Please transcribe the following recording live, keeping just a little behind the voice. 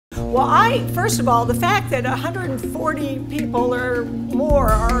Well, first of all, the fact that 140 people or more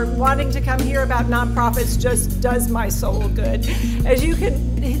are wanting to come hear about nonprofits just does my soul good. As you can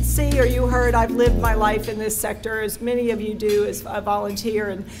see or you heard, I've lived my life in this sector, as many of you do, as a volunteer,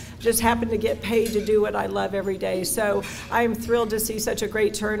 and just happen to get paid to do what I love every day. So I'm thrilled to see such a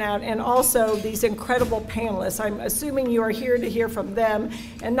great turnout, and also these incredible panelists. I'm assuming you are here to hear from them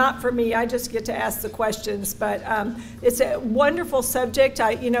and not for me. I just get to ask the questions, but it's a wonderful subject.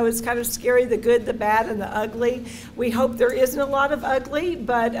 You know, it's kind of scary, the good, the bad, and the ugly. We hope there isn't a lot of ugly,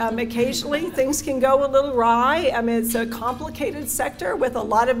 but occasionally things can go a little awry. I mean, it's a complicated sector with a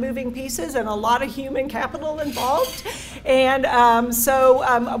lot of moving pieces and a lot of human capital involved. And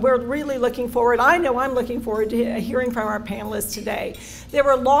so we're really looking forward. I know I'm looking forward to hearing from our panelists today. There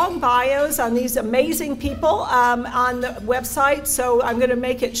were long bios on these amazing people on the website, so I'm going to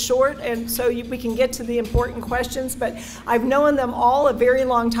make it short and so we can get to the important questions, but I've known them all a very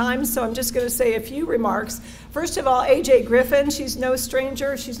long time, so I'm just going to say a few remarks. First of all, AJ Griffin, she's no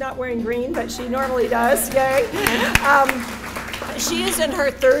stranger. She's not wearing green, but she normally does, yay. She is in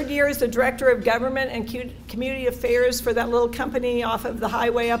her third year as the Director of Government and Community Affairs for that little company off of the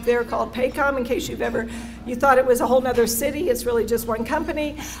highway up there called Paycom, in case you thought it was a whole nother city. It's really just one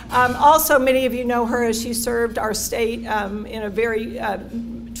company. Also, many of you know her as she served our state in a very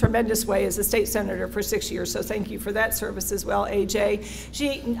tremendous way as a state senator for 6 years, so thank you for that service as well,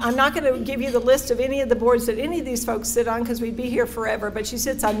 AJ. I'm not going to give you the list of any of the boards that any of these folks sit on because we'd be here forever, but she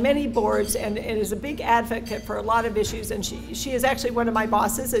sits on many boards and is a big advocate for a lot of issues, and she is actually one of my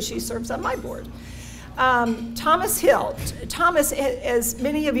bosses as she serves on my board. Thomas Hill. Thomas, as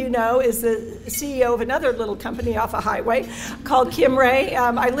many of you know, is the CEO of another little company off a highway called Kimray.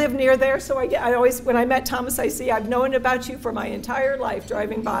 I live near there, so I always, when I met Thomas, I've known about you for my entire life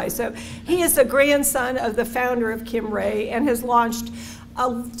driving by. So he is the grandson of the founder of Kimray and has launched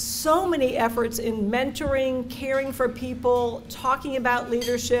so many efforts in mentoring, caring for people, talking about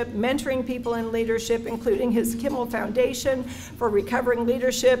leadership, mentoring people in leadership, including his Kimmel Foundation for Recovering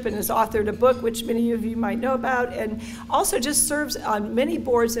Leadership, and has authored a book, which many of you might know about, and also just serves on many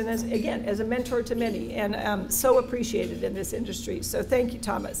boards and, as a mentor to many, and so appreciated in this industry. So thank you,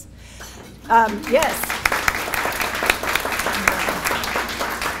 Thomas. Yes.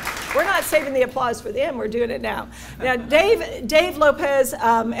 We're not saving the applause for them, we're doing it now. Now, Dave Lopez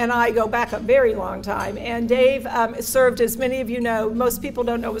and I go back a very long time, and Dave served, as many of you know, most people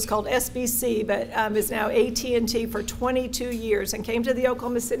don't know it was called SBC, but is now AT&T for 22 years, and came to the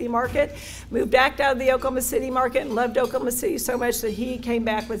Oklahoma City market, moved back out of the Oklahoma City market, and loved Oklahoma City so much that he came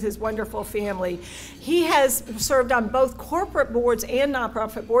back with his wonderful family. He has served on both corporate boards and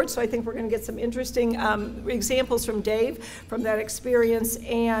nonprofit boards, so I think we're going to get some interesting examples from Dave from that experience.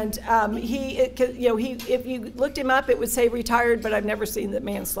 And if you looked him up, it would say retired, but I've never seen the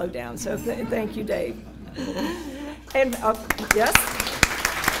man slow down. So thank you, Dave. And yes.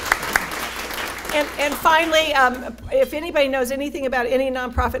 And finally, if anybody knows anything about any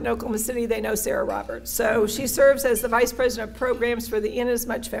nonprofit in Oklahoma City, they know Sarah Roberts. So she serves as the Vice President of Programs for the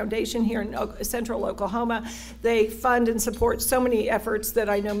Inasmuch Foundation here in Central Oklahoma. They fund and support so many efforts that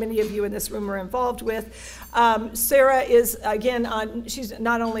I know many of you in this room are involved with. Sarah is, again, she's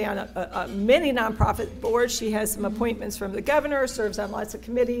not only on many nonprofit boards, she has some appointments from the governor, serves on lots of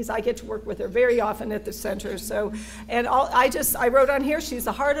committees. I get to work with her very often at the center. So, and I wrote on here, she's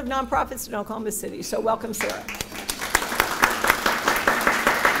the heart of nonprofits in Oklahoma City. So welcome, Sarah.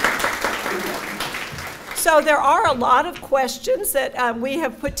 So there are a lot of questions that we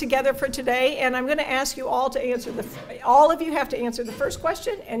have put together for today, and I'm going to ask you all to answer all of you have to answer the first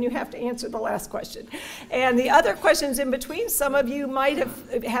question, and you have to answer the last question. And the other questions in between, some of you might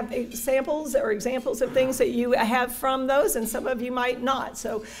have samples or examples of things that you have from those, and some of you might not.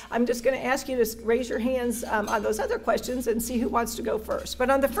 So I'm just going to ask you to raise your hands on those other questions and see who wants to go first.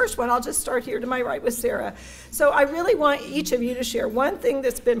 But on the first one, I'll just start here to my right with Sarah. So I really want each of you to share one thing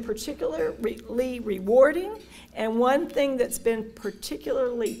that's been particularly rewarding and one thing that's been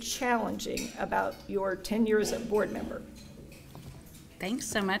particularly challenging about your 10 years as board member. Thanks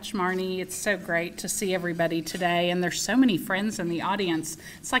so much, Marnie. It's so great to see everybody today, and there's so many friends in the audience.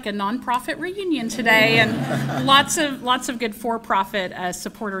 It's like a nonprofit reunion today, and lots of good for-profit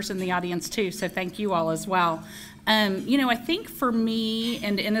supporters in the audience too. So thank you all as well. You know, I think for me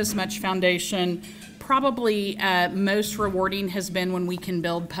and Inasmuch Foundation, probably most rewarding has been when we can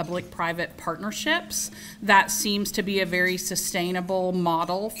build public-private partnerships. That seems to be a very sustainable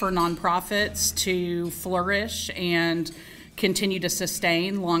model for nonprofits to flourish and continue to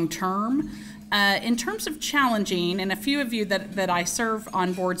sustain long-term. In terms of challenging, and a few of you that I serve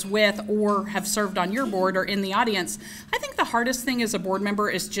on boards with or have served on your board or in the audience, I think the hardest thing as a board member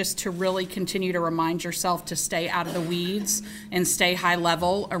is just to really continue to remind yourself to stay out of the weeds and stay high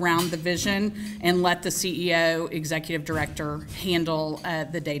level around the vision and let the CEO, executive director handle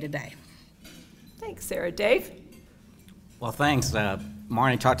the day-to-day. Thanks, Sarah. Dave? Well, thanks.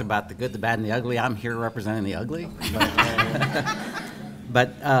 Marnie talked about the good, the bad, and the ugly. I'm here representing the ugly.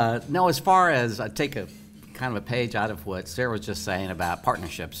 But no, as far as I take a kind of a page out of what Sarah was just saying about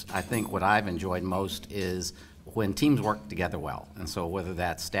partnerships, I think what I've enjoyed most is when teams work together well. And so whether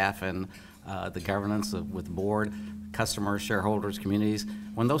that's staff and the governance with the board, customers, shareholders, communities,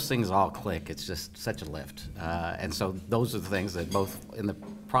 when those things all click, it's just such a lift. And so those are the things that both in the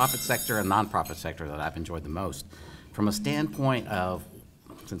profit sector and nonprofit sector that I've enjoyed the most. From a standpoint of,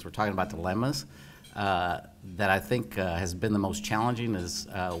 since we're talking about dilemmas, that I think has been the most challenging is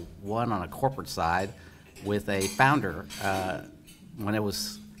one on a corporate side with a founder when it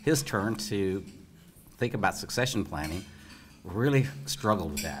was his turn to think about succession planning, really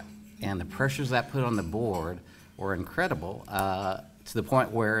struggled with that. And the pressures that put on the board were incredible to the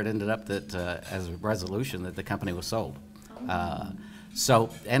point where it ended up that as a resolution that the company was sold.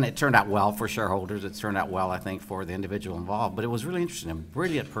 And it turned out well for shareholders. It turned out well, I think, for the individual involved. But it was really interesting. A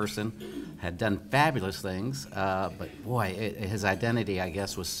brilliant person, had done fabulous things, but boy, his identity, I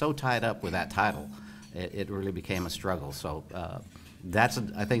guess, was so tied up with that title, it really became a struggle. So that's,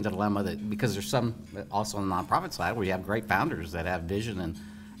 I think, the dilemma that, because there's some also on the nonprofit side where you have great founders that have vision,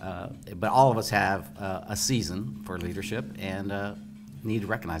 and but all of us have a season for leadership and need to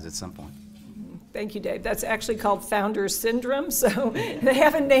recognize it at some point. Thank you, Dave. That's actually called Founders Syndrome, so they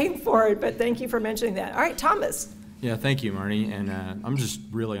have a name for it, but thank you for mentioning that. All right, Thomas. Yeah, thank you, Marnie, and I'm just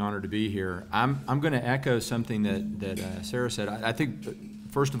really honored to be here. I'm going to echo something that Sarah said. I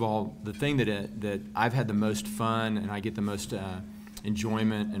think, first of all, the thing that I've had the most fun and I get the most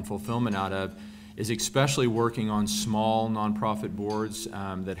enjoyment and fulfillment out of is especially working on small nonprofit boards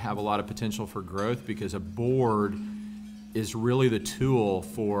that have a lot of potential for growth, because a board is really the tool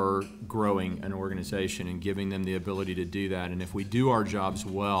for growing an organization and giving them the ability to do that. And if we do our jobs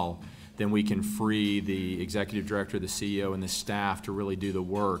well, then we can free the executive director, the CEO, and the staff to really do the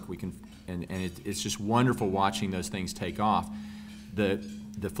work. We can, and it's just wonderful watching those things take off. The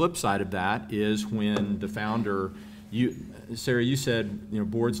flip side of that is when the founder, Sarah, you said,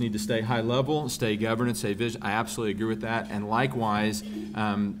 boards need to stay high level, stay governance, stay vision. I absolutely agree with that. And likewise,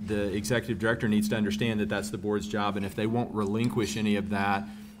 the executive director needs to understand that that's the board's job. And if they won't relinquish any of that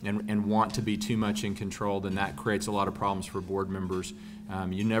and want to be too much in control, then that creates a lot of problems for board members.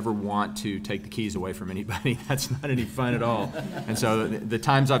 You never want to take the keys away from anybody. That's not any fun at all. And so the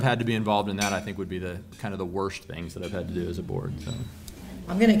times I've had to be involved in that, I think, would be the kind of the worst things that I've had to do as a board. So.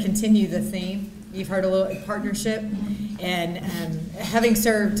 I'm going to continue the theme. You've heard a little partnership, and having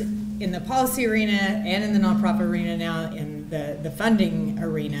served in the policy arena and in the nonprofit arena, now in the funding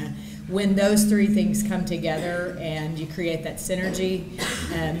arena, when those three things come together and you create that synergy,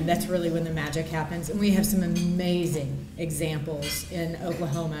 that's really when the magic happens. And we have some amazing examples in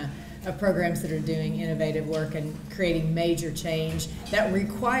Oklahoma of programs that are doing innovative work and creating major change that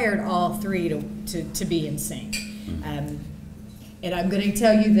required all three to be in sync. And I'm going to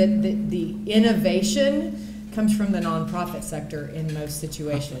tell you that the innovation comes from the nonprofit sector in most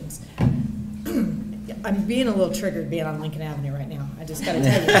situations. I'm being a little triggered being on Lincoln Avenue right now. I just got to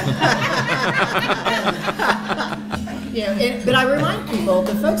tell you. But I remind people,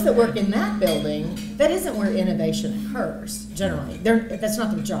 the folks that work in that building, that isn't where innovation occurs, generally. That's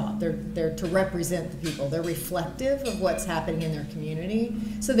not their job. They're to represent the people. They're reflective of what's happening in their community.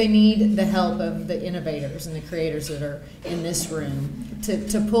 So they need the help of the innovators and the creators that are in this room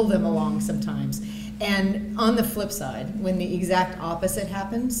to pull them along sometimes. And on the flip side, when the exact opposite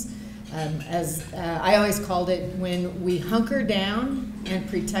happens, as I always called it, when we hunker down and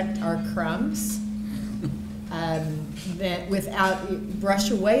protect our crumbs, that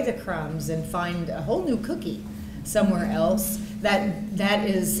brush away the crumbs and find a whole new cookie somewhere else, that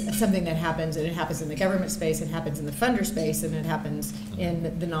is something that happens, and it happens in the government space, it happens in the funder space, and it happens in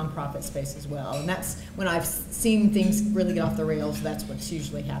the nonprofit space as well. And that's when I've seen things really get off the rails, that's what's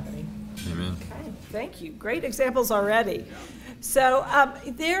usually happening. Amen. Okay, thank you. Great examples already. So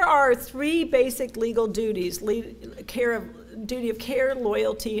there are three basic legal duties: duty of care,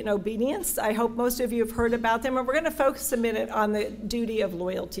 loyalty, and obedience. I hope most of you have heard about them, and we're going to focus a minute on the duty of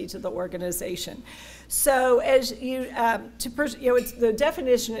loyalty to the organization. So, as the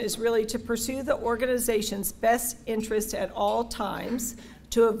definition is really to pursue the organization's best interest at all times,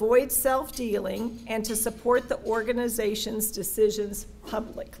 to avoid self-dealing, and to support the organization's decisions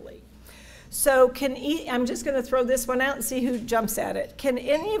publicly. So I'm just going to throw this one out and see who jumps at it. Can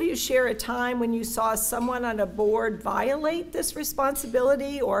any of you share a time when you saw someone on a board violate this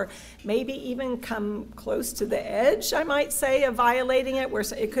responsibility, or maybe even come close to the edge, I might say, of violating it, where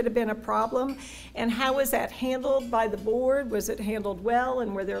it could have been a problem? And how was that handled by the board? Was it handled well,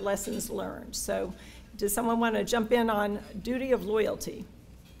 and were there lessons learned? So does someone want to jump in on duty of loyalty?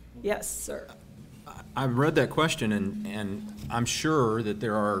 Yes, sir. I've read that question, and I'm sure that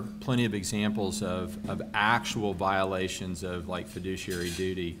there are plenty of examples of actual violations of like fiduciary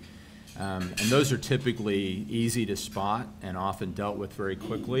duty. And those are typically easy to spot and often dealt with very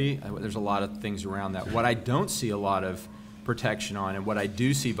quickly. There's a lot of things around that. What I don't see a lot of protection on, and what I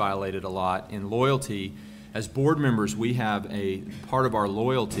do see violated a lot in loyalty, as board members, we have a part of our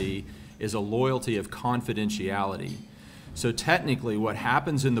loyalty is a loyalty of confidentiality. So technically, what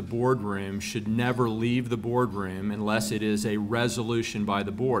happens in the boardroom should never leave the boardroom unless it is a resolution by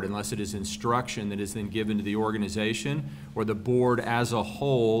the board, unless it is instruction that is then given to the organization, or the board as a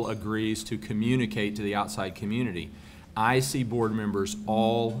whole agrees to communicate to the outside community. I see board members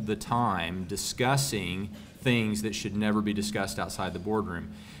all the time discussing things that should never be discussed outside the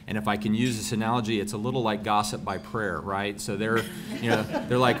boardroom. And if I can use this analogy, it's a little like gossip by prayer, right? So they're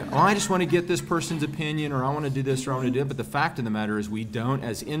like, oh, I just want to get this person's opinion, or I want to do this, or I want to do that. But the fact of the matter is, we don't,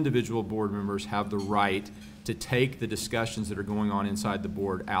 as individual board members, have the right to take the discussions that are going on inside the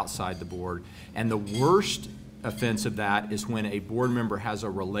board outside the board. And the worst offense of that is when a board member has a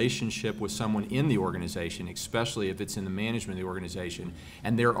relationship with someone in the organization, especially if it's in the management of the organization,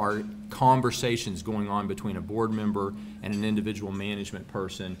 and there are conversations going on between a board member and an individual management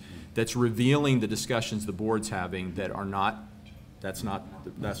person that's revealing the discussions the board's having that are not, that's not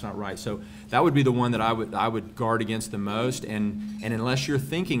right. So that would be the one that I would guard against the most, and unless you're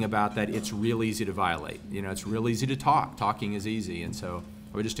thinking about that, it's real easy to violate. It's real easy to talk. Talking is easy, and so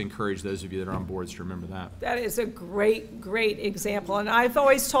I would just encourage those of you that are on boards to remember that. That is a great, great example. And I've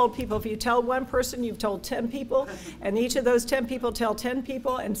always told people, if you tell one person, you've told 10 people, and each of those 10 people tell 10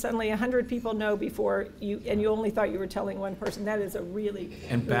 people, and suddenly 100 people know before you, and you only thought you were telling one person. That is a really...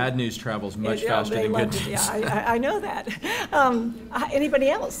 And bad news travels much faster than good news. Yeah, I know that. Anybody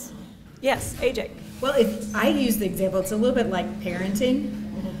else? Yes, AJ. Well, if I use the example, it's a little bit like parenting,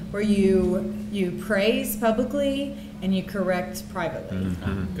 where you praise publicly and you correct privately.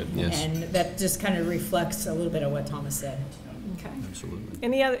 Mm-hmm. Good. Yes. And that just kind of reflects a little bit of what Thomas said. Okay. Absolutely.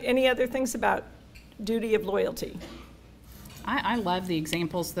 Any other things about duty of loyalty? I love the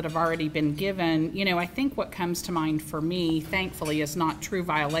examples that have already been given. I think what comes to mind for me, thankfully, is not true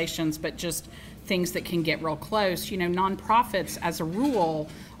violations, but just things that can get real close. Nonprofits, as a rule,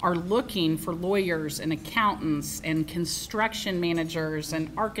 are looking for lawyers and accountants and construction managers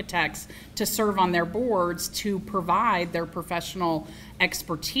and architects to serve on their boards to provide their professional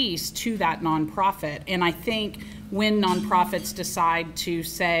expertise to that nonprofit. And I think when nonprofits decide to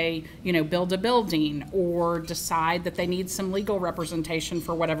say, build a building, or decide that they need some legal representation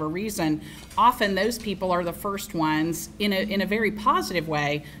for whatever reason, often those people are the first ones in a very positive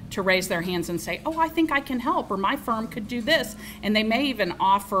way to raise their hands and say, oh, I think I can help, or my firm could do this. And they may even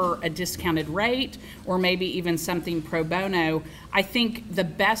offer a discounted rate, or maybe even something pro bono. I think the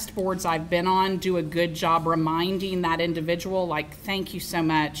best boards I've been on do a good job reminding that individual, like, thank you so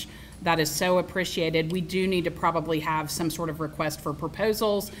much. That is so appreciated. We do need to probably have some sort of request for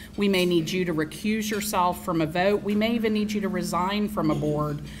proposals. We may need you to recuse yourself from a vote. We may even need you to resign from a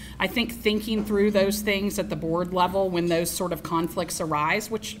board. I think thinking through those things at the board level when those sort of conflicts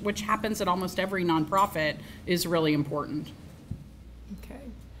arise, which happens at almost every nonprofit, is really important. Okay.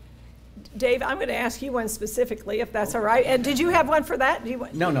 Dave, I'm going to ask you one specifically, if that's all right. And did you have one for that?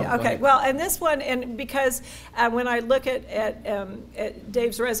 No. Okay. Well, and this one, and because when I look at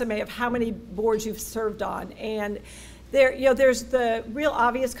Dave's resume of how many boards you've served on, and there's the real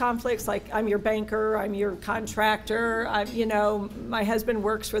obvious conflicts, like I'm your banker, I'm your contractor, my husband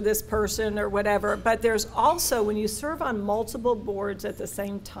works for this person or whatever. But there's also when you serve on multiple boards at the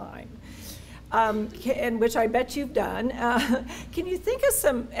same time. And which I bet you've done. Can you think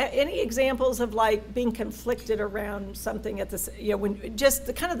of any examples of like being conflicted around something at this, when just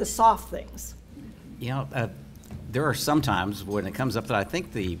the kind of the soft things? There are some times when it comes up that I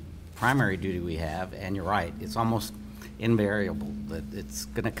think the primary duty we have, and you're right, it's almost invariable that it's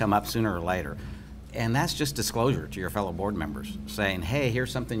going to come up sooner or later. And that's just disclosure to your fellow board members, saying, hey,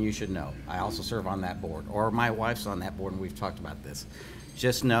 here's something you should know. I also serve on that board, or my wife's on that board and we've talked about this.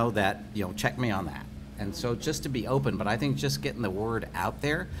 Just know that, check me on that. And so just to be open, but I think just getting the word out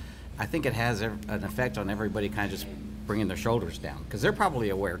there, I think it has an effect on everybody kind of just bringing their shoulders down, because they're probably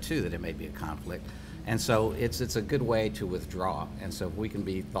aware too that it may be a conflict. And so it's a good way to withdraw, and so we can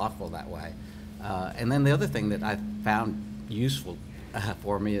be thoughtful that way. And then the other thing that I found useful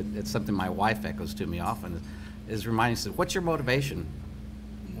for me, it's something my wife echoes to me often, is reminding us, what's your motivation?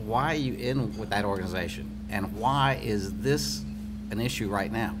 Why are you in with that organization? And why is this an issue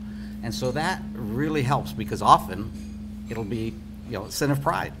right now? And so that really helps, because often it'll be, a sin of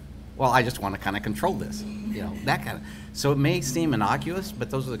pride. Well, I just want to kind of control this, that kind of. So it may seem innocuous, but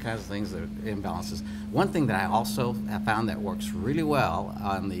those are the kinds of things that are imbalances. One thing that I also have found that works really well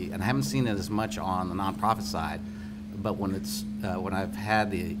and I haven't seen it as much on the nonprofit side, but when I've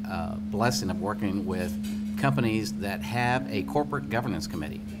had the blessing of working with companies that have a corporate governance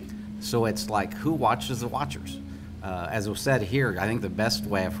committee. So it's like, who watches the watchers? As was said here, I think the best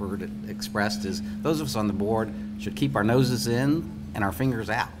way I've heard it expressed is those of us on the board should keep our noses in and our fingers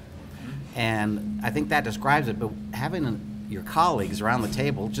out. And I think that describes it, but having your colleagues around the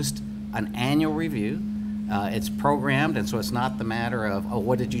table, just an annual review, it's programmed, and so it's not the matter of, oh,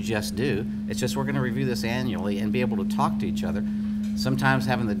 what did you just do? It's just, we're going to review this annually and be able to talk to each other. Sometimes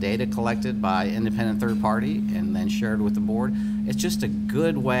having the data collected by independent third party and then shared with the board, it's just a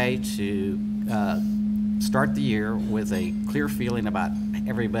good way to start the year with a clear feeling about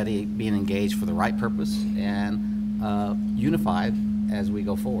everybody being engaged for the right purpose and unified as we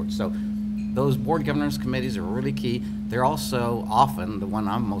go forward. So those board governance committees are really key. They're also often, the one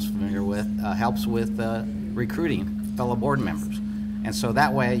I'm most familiar with, helps with recruiting fellow board members. And so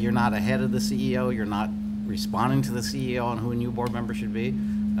that way you're not ahead of the CEO, you're not responding to the CEO on who a new board member should be.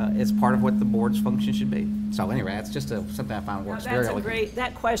 It's part of what the board's function should be. So anyway, that's just something I found works very well.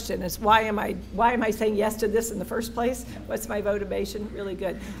 That question is, why am I saying yes to this in the first place? What's my motivation? Really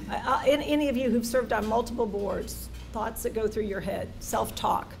good. Any of you who've served on multiple boards, thoughts that go through your head,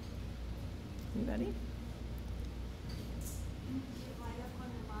 self-talk? Anybody?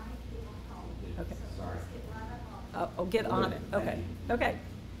 Okay. Oh, get on it. Okay. Okay.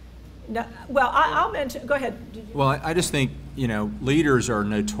 No, well, I'll mention. Go ahead. Well, I just think leaders are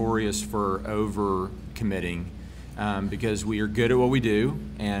notorious for over-committing because we are good at what we do,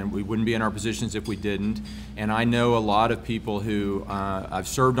 and we wouldn't be in our positions if we didn't. And I know a lot of people who I've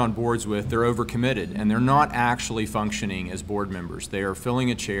served on boards with, they're overcommitted, and they're not actually functioning as board members. They are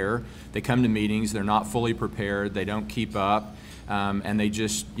filling a chair, they come to meetings, they're not fully prepared, they don't keep up, and they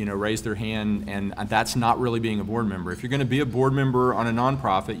just raise their hand, and that's not really being a board member. If you're going to be a board member on a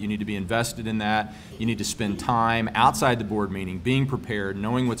nonprofit, you need to be invested in that. You need to spend time outside the board meeting, being prepared,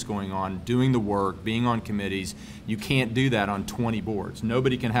 knowing what's going on, doing the work, being on committees. You can't do that on 20 boards.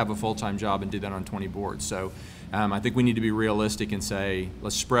 Nobody can have a full-time job and do that on 20 boards. So I think we need to be realistic and say,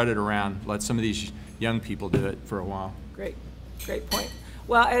 let's spread it around. Let some of these young people do it for a while. Great point.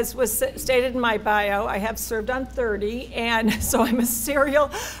 Well, as was stated in my bio, I have served on 30, and so I'm a serial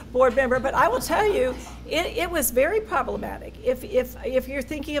board member. But I will tell you, it was very problematic. If you're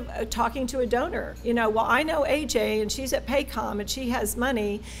thinking of talking to a donor, well, I know AJ, and she's at Paycom, and she has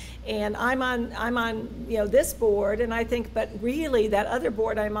money, and I'm on this board, and I think, but really that other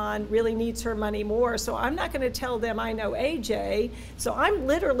board I'm on really needs her money more, so I'm not going to tell them I know AJ. So I'm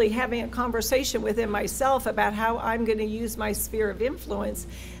literally having a conversation with him myself about how I'm going to use my sphere of influence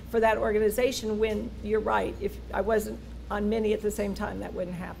for that organization, when you're right, if I wasn't on many at the same time, that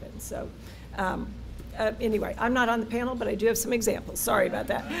wouldn't happen. So anyway, I'm not on the panel, but I do have some examples. Sorry about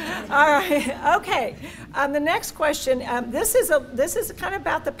that. All right, okay. The next question, this is kind of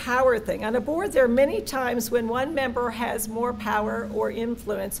about the power thing. On a board, there are many times when one member has more power or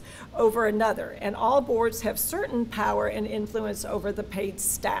influence over another, and all boards have certain power and influence over the paid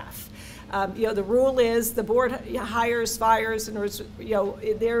staff. The rule is the board hires, fires, and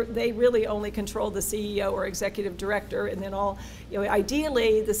they really only control the CEO or executive director, and then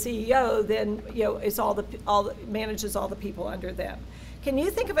ideally the CEO then manages all the people under them. Can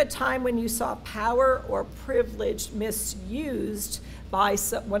you think of a time when you saw power or privilege misused by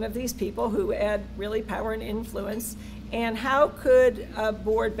one of these people who had really power and influence, and how could a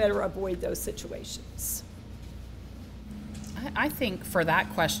board better avoid those situations? I think for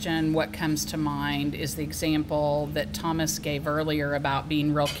that question, what comes to mind is the example that Thomas gave earlier about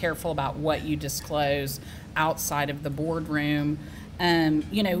being real careful about what you disclose outside of the boardroom.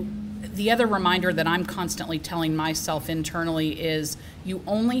 The other reminder that I'm constantly telling myself internally is you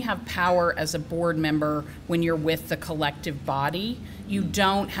only have power as a board member when you're with the collective body. You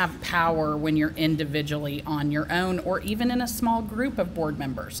don't have power when you're individually on your own, or even in a small group of board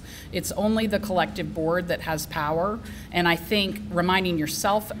members. It's only the collective board that has power. And I think reminding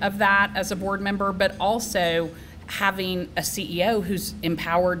yourself of that as a board member, but also having a CEO who's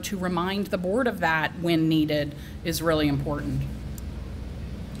empowered to remind the board of that when needed, is really important.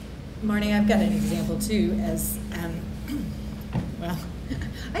 Marnie, I've got an example too. Well,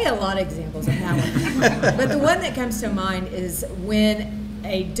 I got a lot of examples of that one, but the one that comes to mind is when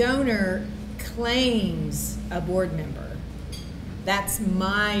a donor claims a board member. That's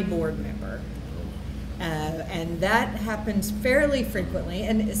my board member. And that happens fairly frequently,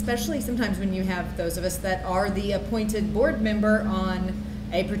 and especially sometimes when you have those of us that are the appointed board member on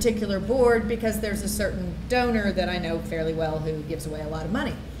a particular board because there's a certain donor that I know fairly well who gives away a lot of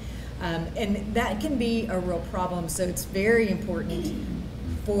money. And that can be a real problem, so it's very important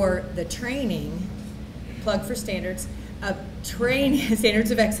for the training, plug for standards, standards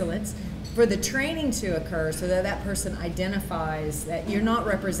of excellence, for the training to occur so that that person identifies that you're not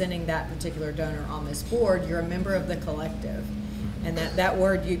representing that particular donor on this board, you're a member of the collective. And that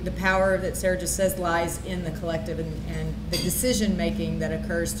word, the power that Sarah just says lies in the collective, and the decision making that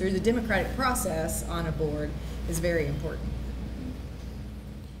occurs through the democratic process on a board is very important.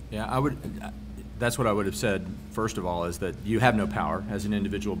 Yeah, that's what I would have said, first of all, is that you have no power as an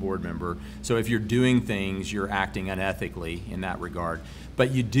individual board member. So if you're doing things, you're acting unethically in that regard.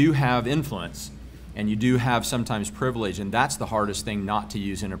 But you do have influence, and you do have sometimes privilege, and that's the hardest thing not to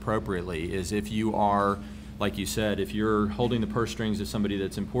use inappropriately, is if you are, like you said, if you're holding the purse strings of somebody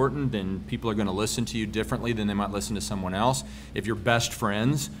that's important, then people are going to listen to you differently than they might listen to someone else. If you're best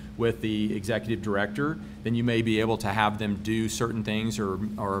friends with the executive director, then you may be able to have them do certain things or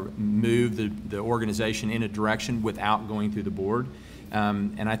move the organization in a direction without going through the board.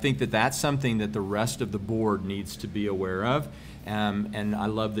 And I think that that's something that the rest of the board needs to be aware of. And I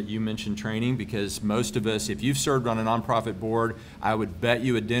love that you mentioned training, because most of us, if you've served on a nonprofit board, I would bet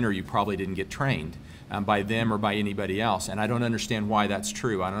you at dinner you probably didn't get trained by them or by anybody else. And I don't understand why that's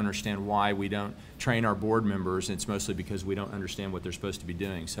true. I don't understand why we don't train our board members. It's mostly because we don't understand what they're supposed to be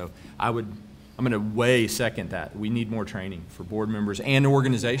doing. So I'm going to way second that. We need more training for board members and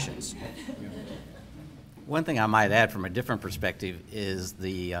organizations. One thing I might add from a different perspective is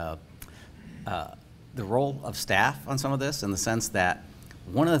the role of staff on some of this, in the sense that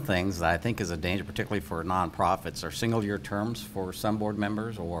one of the things that I think is a danger, particularly for nonprofits, are single-year terms for some board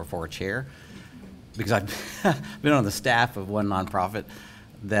members or for a chair. Because I've been on the staff of one nonprofit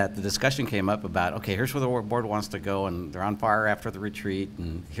that the discussion came up about, okay, here's where the board wants to go, and they're on fire after the retreat,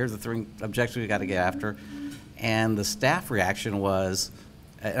 and here's the three objectives we got to get after. And the staff reaction was,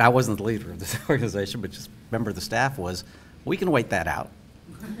 and I wasn't the leader of this organization, but just member of the staff was, we can wait that out.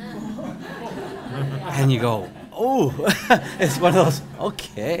 And you go, oh, it's one of those,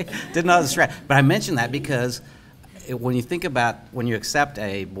 okay, didn't know the strat. But I mention that because when you think about, when you accept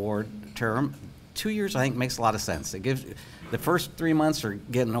a board term, 2 years, I think, makes a lot of sense. It gives, the first 3 months are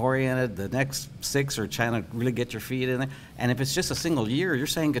getting oriented, the next 6 are trying to really get your feet in there. And if it's just a single year, you're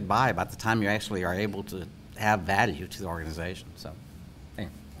saying goodbye by the time you actually are able to have value to the organization. So,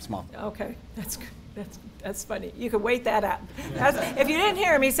 anyway, small. Okay, that's funny. You can wait that out. If you didn't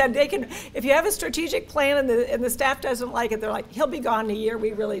hear him, he said they can. If you have a strategic plan and the staff doesn't like it, they're like, he'll be gone in a year.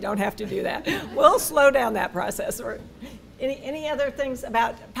 We really don't have to do that. We'll slow down that process. Or any other things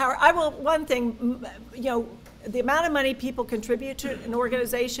about power? One thing, the amount of money people contribute to an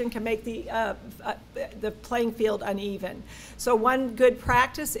organization can make the playing field uneven. So one good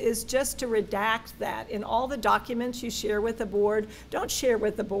practice is just to redact that in all the documents you share with the board. Don't share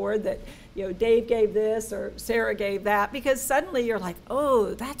with the board that Dave gave this or Sarah gave that, because suddenly you're like,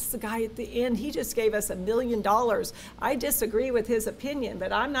 oh, that's the guy at the end. He just gave us $1 million. I disagree with his opinion,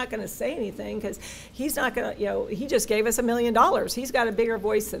 but I'm not going to say anything because he's not going to, he just gave us $1 million. He's got a bigger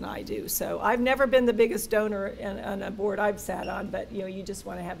voice than I do. So I've never been the biggest donor on a board I've sat on, but you just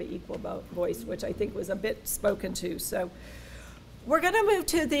want to have an equal voice, which I think was a bit spoken to. So we're going to move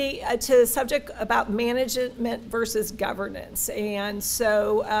to the subject about management versus governance, and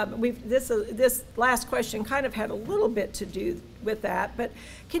so this last question kind of had a little bit to do with that. But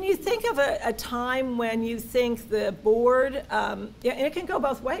can you think of a time when you think the board, and it can go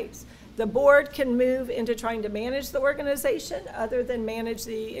both ways, the board can move into trying to manage the organization other than manage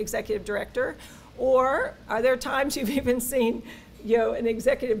the executive director, or are there times you've even seen an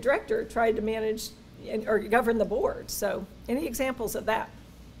executive director try to manage or govern the board? So any examples of that?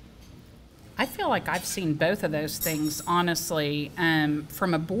 I feel like I've seen both of those things, honestly.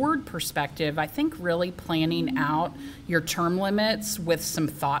 From a board perspective, I think really planning out your term limits with some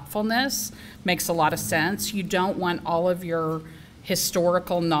thoughtfulness makes a lot of sense. You don't want all of your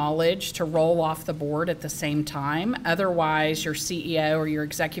historical knowledge to roll off the board at the same time. Otherwise, your CEO or your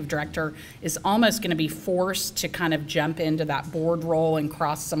executive director is almost going to be forced to kind of jump into that board role and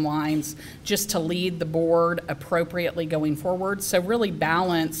cross some lines just to lead the board appropriately going forward. So really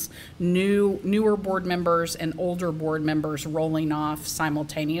balance newer board members and older board members rolling off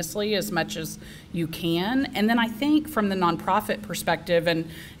simultaneously as much as you can. And then I think from the nonprofit perspective,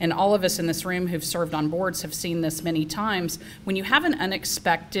 and all of us in this room who've served on boards have seen this many times, when you have an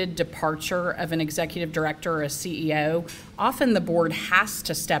unexpected departure of an executive director or a CEO, often the board has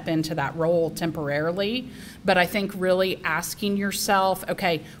to step into that role temporarily. But I think really asking yourself,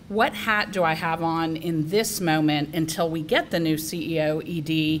 okay, what hat do I have on in this moment until we get the new CEO,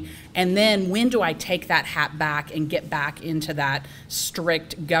 ED, and then when do I take that hat back and get back into that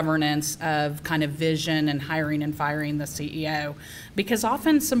strict governance of kind of vision and hiring and firing the CEO? Because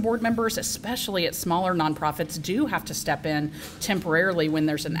often some board members, especially at smaller nonprofits, do have to step in temporarily when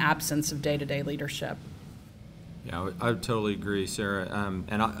there's an absence of day-to-day leadership. Yeah, I would totally agree, Sarah.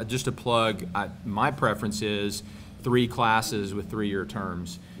 And just to plug, my preference is 3 classes with 3-year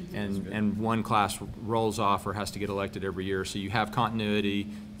terms, and one class rolls off or has to get elected every year. So you have continuity.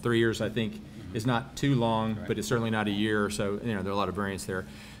 3 years, I think, is not too long, but it's certainly not a year. So there are a lot of variance there.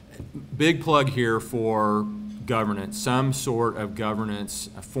 Big plug here for governance, some sort of governance,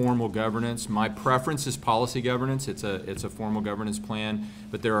 a formal governance. My preference is policy governance. It's a formal governance plan,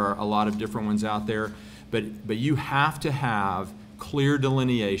 but there are a lot of different ones out there. But you have to have clear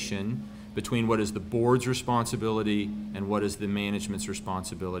delineation between what is the board's responsibility and what is the management's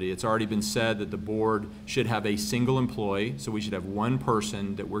responsibility. It's already been said that the board should have a single employee, so we should have one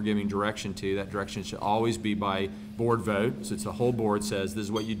person that we're giving direction to. That direction should always be by board vote, so it's the whole board says this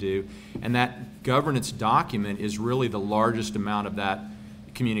is what you do. And that governance document is really the largest amount of that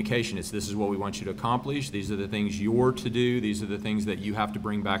communication. It's this is what we want you to accomplish. These are the things you're to do. These are the things that you have to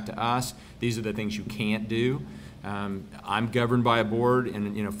bring back to us. These are the things you can't do. I'm governed by a board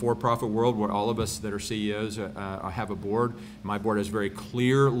in a for-profit world where all of us that are CEOs have a board. My board has very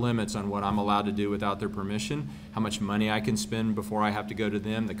clear limits on what I'm allowed to do without their permission, how much money I can spend before I have to go to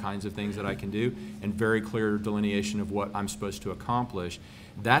them, the kinds of things that I can do, and very clear delineation of what I'm supposed to accomplish.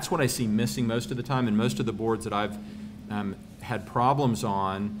 That's what I see missing most of the time, and most of the boards that I've had problems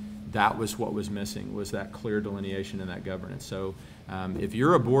on, that was what was missing, was that clear delineation and that governance. So if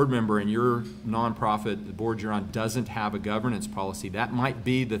you're a board member and your nonprofit, the board you're on, doesn't have a governance policy, that might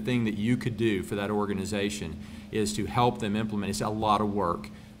be the thing that you could do for that organization, is to help them implement. It's a lot of work,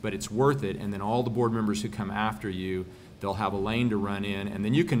 but it's worth it. And then all the board members who come after you, they'll have a lane to run in, and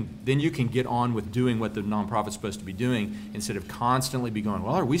then you can get on with doing what the nonprofit's supposed to be doing, instead of constantly be going,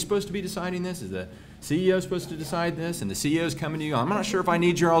 well, are we supposed to be deciding this? Is the CEO supposed to decide this? And the CEO's coming to you, I'm not sure if I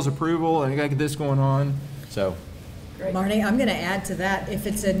need your all's approval, and I got this going on. So, great. Marnie, I'm going to add to that. If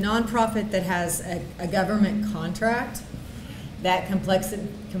it's a nonprofit that has a government contract, that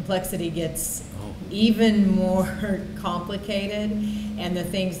complexity gets even more complicated, and the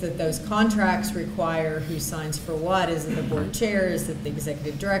things that those contracts require, who signs for what, is it the board chair, is it the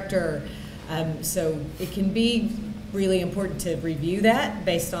executive director, so it can be really important to review that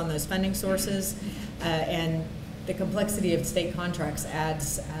based on those funding sources, and the complexity of state contracts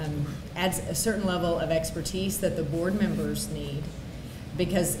adds a certain level of expertise that the board members need,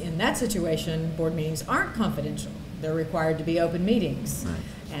 because in that situation, board meetings aren't confidential. They're required to be open meetings. Right.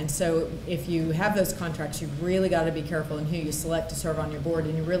 And so if you have those contracts, you've really got to be careful in who you select to serve on your board,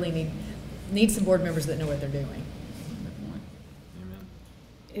 and you really need some board members that know what they're doing.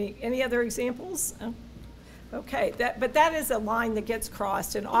 Any other examples? Okay, but that is a line that gets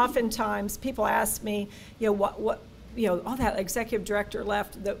crossed, and oftentimes people ask me, that executive director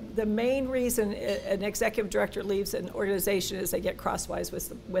left. The main reason an executive director leaves an organization is they get crosswise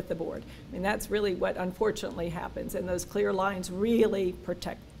with the board. I mean, that's really what unfortunately happens, and those clear lines really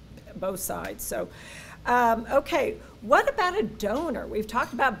protect both sides. So, okay, what about a donor? We've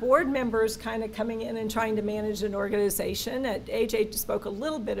talked about board members kind of coming in and trying to manage an organization. AJ spoke a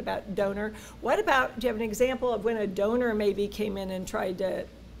little bit about donor. What about, do you have an example of when a donor maybe came in and tried to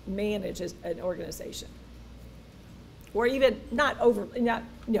manage an organization? Or even not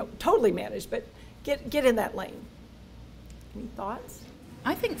totally managed, but get in that lane. Any thoughts?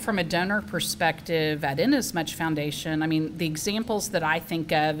 I think from a donor perspective at Inasmuch Foundation, I mean, the examples that I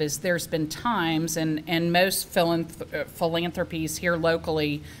think of is there's been times, and most philanthropies here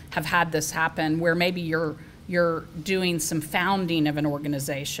locally have had this happen, where maybe you're doing some founding of an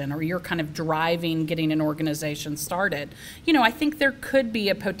organization, or you're kind of driving getting an organization started. I think there could be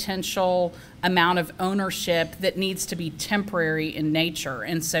a potential amount of ownership that needs to be temporary in nature.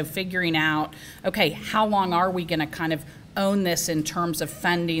 And so figuring out, okay, how long are we going to kind of own this in terms of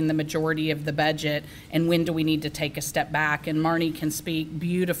funding the majority of the budget, and when do we need to take a step back. And Marnie can speak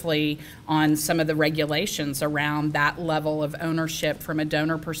beautifully on some of the regulations around that level of ownership from a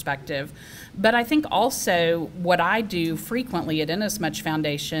donor perspective. But I think also what I do frequently at Inasmuch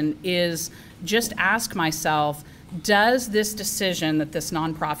Foundation is just ask myself, does this decision that this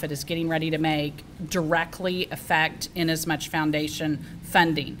nonprofit is getting ready to make directly affect Inasmuch Foundation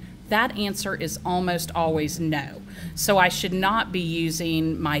funding? That answer is almost always no. So I should not be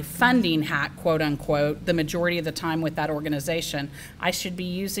using my funding hat, quote unquote, the majority of the time with that organization. I should be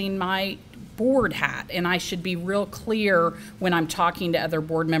using my board hat, and I should be real clear when I'm talking to other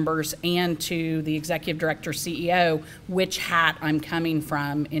board members and to the executive director, CEO, which hat I'm coming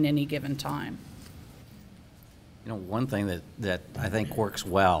from in any given time. You know, one thing that I think works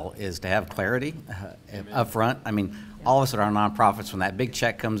well is to have clarity up front. I mean, all of us at our nonprofits, when that big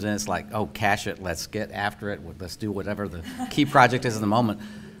check comes in, it's like, oh, cash it, let's get after it, let's do whatever the key project is in the moment.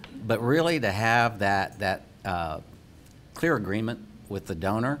 But really to have that clear agreement with the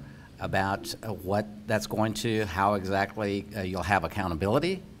donor about what that's going to, how exactly you'll have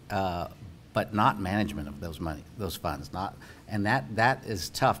accountability, but not management of those funds. And that is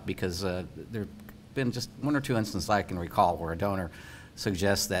tough because there have been just one or two instances I can recall where a donor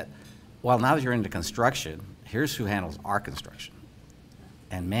suggests that, well, now that you're into construction, here's who handles our construction.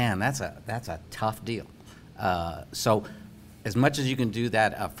 And man, that's a tough deal. So as much as you can do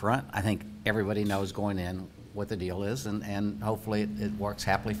that up front, I think everybody knows going in what the deal is, and hopefully it works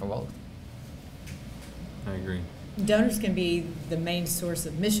happily for both. I agree. Donors can be the main source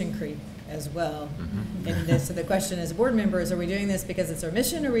of mission creep as well. And so the question as a board member is, are we doing this because it's our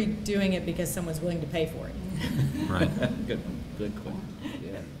mission, or are we doing it because someone's willing to pay for it? Right. Good point.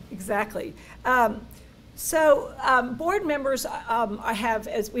 Yeah. Exactly. Board members have,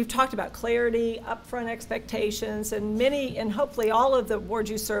 as we've talked about, clarity, upfront expectations, and many, and hopefully all of the boards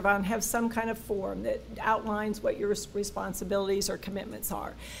you serve on have some kind of form that outlines what your responsibilities or commitments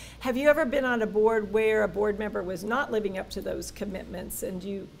are. Have you ever been on a board where a board member was not living up to those commitments,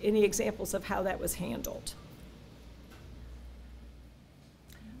 and any examples of how that was handled?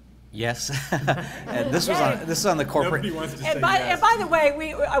 Yes, and this is on the corporate. And by the way,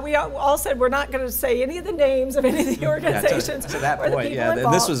 we all said we're not going to say any of the names of any of the organizations. To that point, yeah,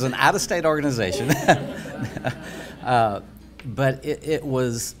 this was an out-of-state organization, but it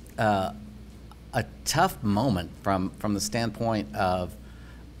was a tough moment from the standpoint of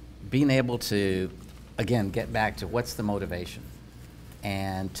being able to, again, get back to what's the motivation,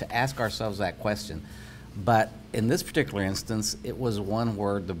 and to ask ourselves that question. But in this particular instance, it was one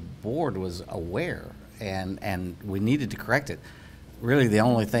where the board was aware, and we needed to correct it. Really, the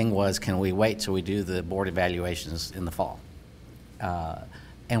only thing was, can we wait till we do the board evaluations in the fall?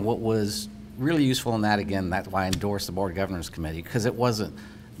 And what was really useful in that, again, that's why I endorsed the Board Governors Committee, because it wasn't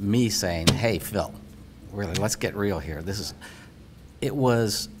me saying, hey, Phil, really, let's get real here. It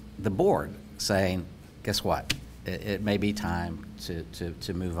was the board saying, guess what? It may be time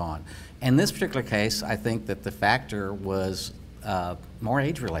to move on. In this particular case, I think that the factor was more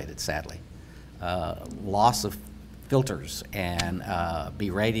age-related, sadly. Loss of filters and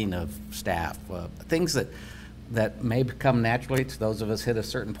berating of staff, things that may come naturally to those of us hit a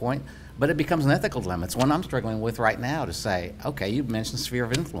certain point, but it becomes an ethical dilemma. It's one I'm struggling with right now to say, okay, you mentioned sphere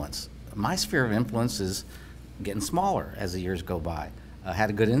of influence. My sphere of influence is getting smaller as the years go by. I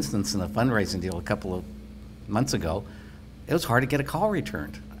had a good instance in a fundraising deal a couple of months ago. It was hard to get a call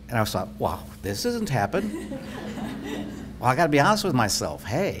returned. And I thought, wow, this hasn't happened. Well, I got to be honest with myself.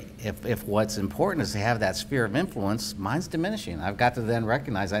 Hey, if what's important is to have that sphere of influence, mine's diminishing. I've got to then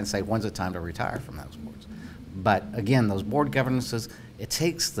recognize that and say, when's the time to retire from those boards? But again, those board governances, it's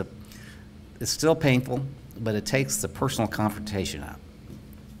still painful, but it takes the personal confrontation out.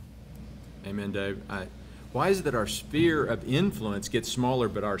 Amen, Dave. Why is it that our sphere of influence gets smaller,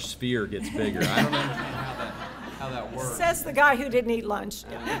 but our sphere gets bigger? I don't understand how that works. Says the guy who didn't eat lunch.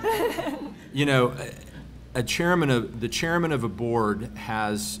 You know, the chairman of a board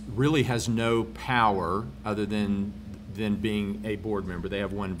really has no power other than being a board member. They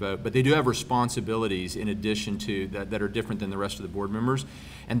have one vote, but they do have responsibilities in addition to that are different than the rest of the board members,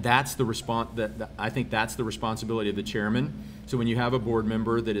 and that's I think that's the responsibility of the chairman. So when you have a board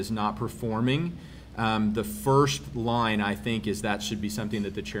member that is not performing, The first line, I think, is that should be something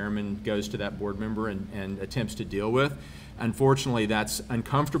that the chairman goes to that board member and attempts to deal with. Unfortunately, that's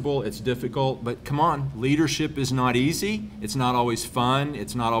uncomfortable, it's difficult, but come on, leadership is not easy. It's not always fun,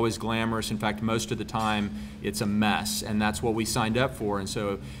 it's not always glamorous. In fact, most of the time, it's a mess, and that's what we signed up for. And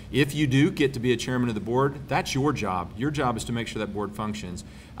so if you do get to be a chairman of the board, that's your job. Your job is to make sure that board functions.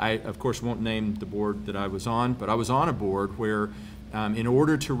 I, of course, won't name the board that I was on, but I was on a board where in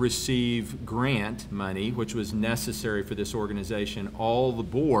order to receive grant money, which was necessary for this organization, all the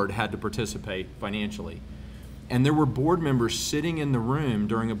board had to participate financially. And there were board members sitting in the room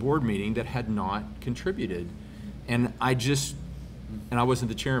during a board meeting that had not contributed. And I wasn't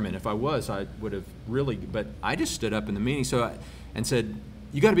the chairman. If I was, I would have really, but I just stood up in the meeting and said,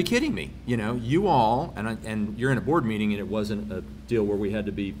 you got to be kidding me. You know, you all, and you're in a board meeting and it wasn't a deal where we had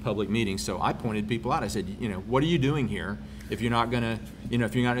to be public meetings. So I pointed people out. I said, you know, what are you doing here if you're not going to, you know,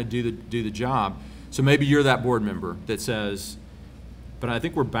 if you're not going to do the job? So maybe you're that board member that says, but I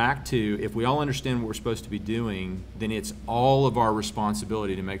think we're back to, if we all understand what we're supposed to be doing, then it's all of our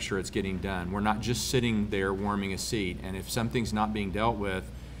responsibility to make sure it's getting done. We're not just sitting there warming a seat. And if something's not being dealt with,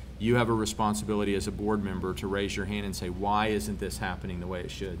 you have a responsibility as a board member to raise your hand and say, why isn't this happening the way it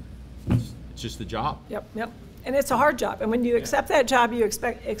should? It's just the job. Yep, yep. And it's a hard job. And when you accept that job, you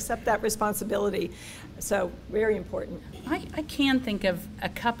accept that responsibility. So very important. I can think of a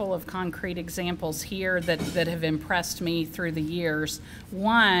couple of concrete examples here that have impressed me through the years.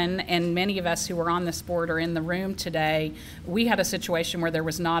 One, and many of us who are on this board are in the room today, we had a situation where there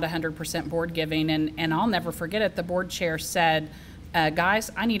was not 100% board giving, and I'll never forget it. The board chair said,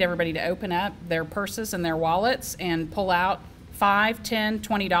 guys, I need everybody to open up their purses and their wallets and pull out $5, $10,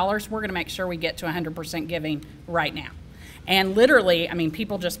 $20. We're going to make sure we get to 100% giving right now. And literally, I mean,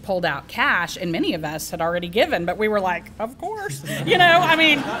 people just pulled out cash, and many of us had already given, but we were like, of course, you know. I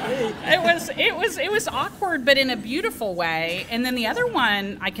mean, it was awkward, but in a beautiful way. And then the other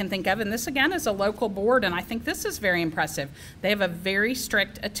one I can think of, and this again is a local board, and I think this is very impressive. They have a very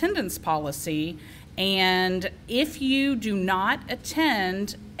strict attendance policy, and if you do not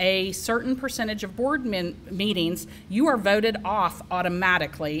attend a certain percentage of board meetings, you are voted off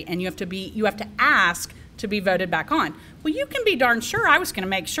automatically, and you have to ask to be voted back on. Well, you can be darn sure I was going to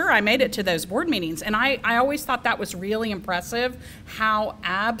make sure I made it to those board meetings. And I always thought that was really impressive, how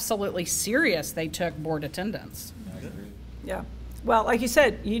absolutely serious they took board attendance. Yeah. Well, like you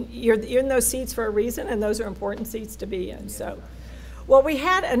said, you're in those seats for a reason, and those are important seats to be in. So, well, we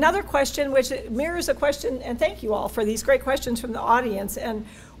had another question, which mirrors a question, and thank you all for these great questions from the audience. And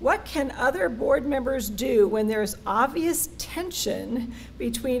what can other board members do when there's obvious tension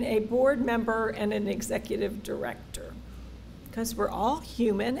between a board member and an executive director? Because we're all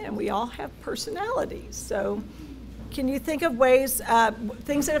human and we all have personalities. So can you think of ways,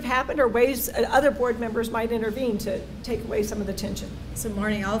 things that have happened, or ways other board members might intervene to take away some of the tension? So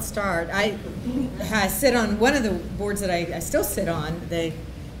Marnie, I'll start. I sit on one of the boards that I still sit on. The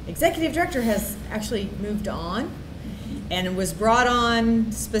executive director has actually moved on and was brought on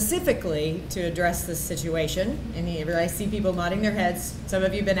specifically to address this situation. And I see people nodding their heads. Some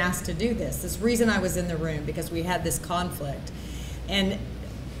of you have been asked to do this. This reason I was in the room, because we had this conflict. And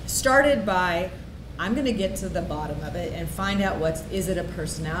started by, I'm going to get to the bottom of it and find out is it a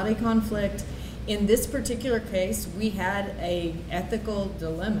personality conflict? In this particular case, we had an ethical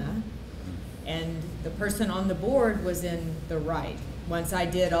dilemma, and the person on the board was in the right. Once I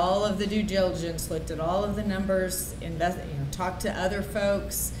did all of the due diligence, looked at all of the numbers, talked to other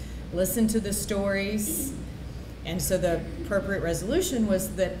folks, listened to the stories, and so the appropriate resolution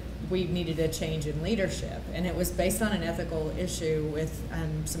was that we needed a change in leadership, and it was based on an ethical issue with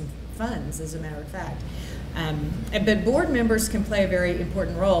some funds, as a matter of fact. But board members can play a very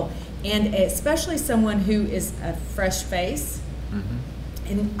important role, and especially someone who is a fresh face. Mm-hmm.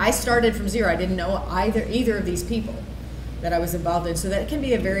 And I started from zero. I didn't know either of these people that I was involved in, so that can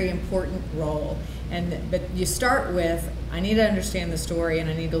be a very important role. But you start with, I need to understand the story, and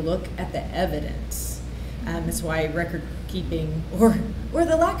I need to look at the evidence. That's why record keeping, or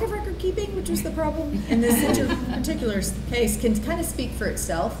the lack of record keeping, which was the problem in this particular case, can kind of speak for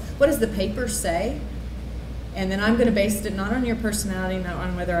itself. What does the paper say? And then I'm going to base it not on your personality, not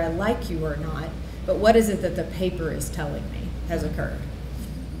on whether I like you or not, but what is it that the paper is telling me has occurred?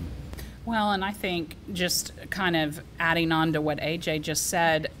 Well, and I think just kind of adding on to what AJ just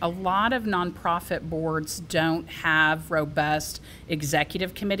said, a lot of nonprofit boards don't have robust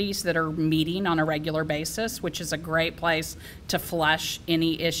executive committees that are meeting on a regular basis, which is a great place to flush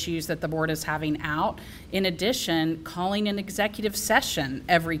any issues that the board is having out. In addition, calling an executive session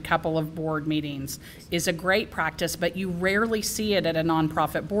every couple of board meetings is a great practice, but you rarely see it at a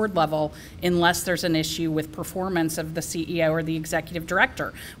nonprofit board level unless there's an issue with performance of the CEO or the executive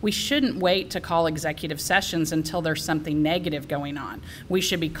director. We shouldn't wait to call executive sessions until there's something negative going on. We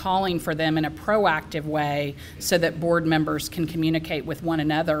should be calling for them in a proactive way so that board members can communicate with one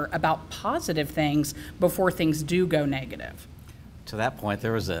another about positive things before things do go negative. To that point,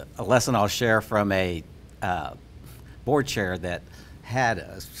 there was a lesson I'll share from a board chair that had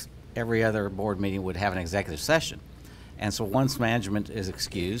every other board meeting would have an executive session. And so once management is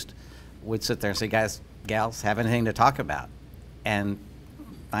excused, we'd sit there and say, guys, gals, have anything to talk about? And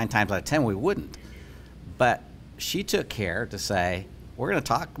 9 times out of 10, we wouldn't. But she took care to say, we're going to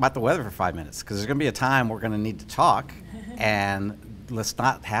talk about the weather for 5 minutes, because there's going to be a time we're going to need to talk, and let's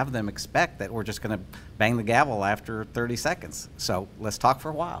not have them expect that we're just going to bang the gavel after 30 seconds. So let's talk for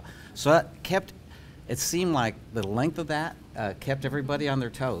a while. So that kept, it seemed like the length of that kept everybody on their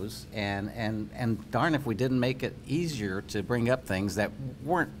toes, and darn if we didn't make it easier to bring up things that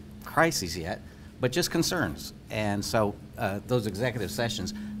weren't crises yet, but just concerns. And so those executive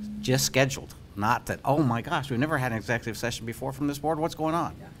sessions just scheduled, not that, oh my gosh, we've never had an executive session before from this board, what's going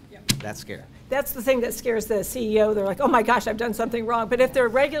on? Yeah. That's scary. That's the thing that scares the CEO. They're like, oh my gosh, I've done something wrong. But if they're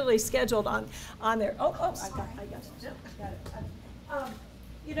regularly scheduled on their, I got it.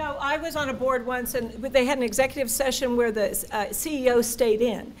 You know, I was on a board once, and they had an executive session where the CEO stayed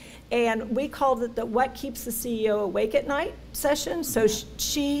in, and we called it the What Keeps the CEO Awake at Night session. So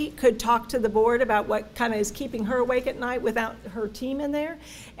she could talk to the board about what kind of is keeping her awake at night without her team in there.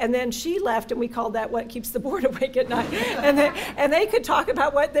 And then she left, and we called that What Keeps the Board Awake at Night. And they could talk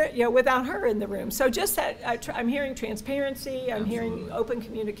about what they're, you know, without her in the room. So just that, I'm hearing transparency, I'm hearing open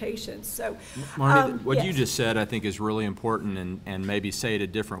communications. So, Marnie, what yes. you just said I think is really important, and maybe say it a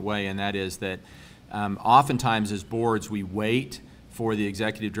different way, and that is that oftentimes as boards we wait for the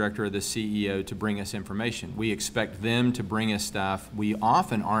executive director or the CEO to bring us information. We expect them to bring us stuff. We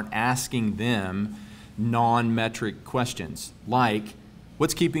often aren't asking them non-metric questions like,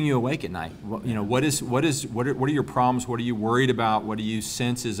 what's keeping you awake at night? You know, what are your problems? What are you worried about? What do you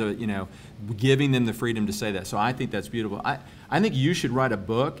sense is giving them the freedom to say that. So I think that's beautiful. I think you should write a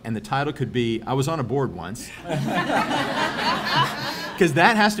book, and the title could be, I was on a board once. Because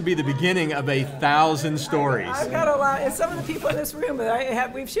that has to be the beginning of 1,000 stories. I've got a lot, and some of the people in this room,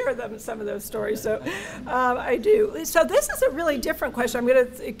 we've shared some of those stories, so I do. So this is a really different question.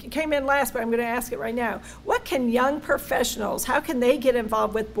 It came in last, but I'm going to ask it right now. What can young professionals, how can they get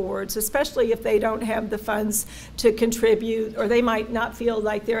involved with boards, especially if they don't have the funds to contribute, or they might not feel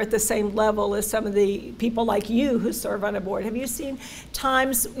like they're at the same level as some of the people like you who serve on a board? Have you seen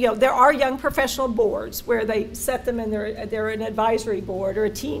times, there are young professional boards where they set them and they're an advisory board or a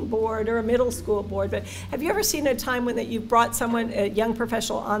teen board or a middle school board, but have you ever seen a time when you've brought someone, a young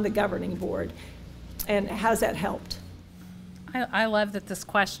professional, on the governing board, and how's that helped? I love that this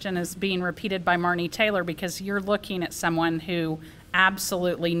question is being repeated by Marnie Taylor, because you're looking at someone who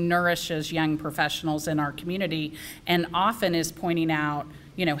absolutely nourishes young professionals in our community and often is pointing out,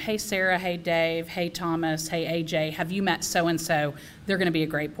 hey Sarah, hey Dave, hey Thomas, hey AJ, have you met so-and-so? They're going to be a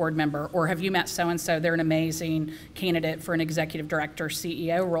great board member. Or have you met so-and-so? They're an amazing candidate for an executive director,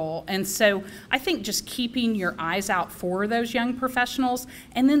 CEO role. And so I think just keeping your eyes out for those young professionals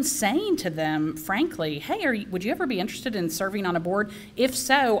and then saying to them, frankly, hey, would you ever be interested in serving on a board? If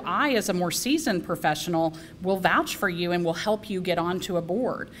so, I, as a more seasoned professional, will vouch for you and will help you get onto a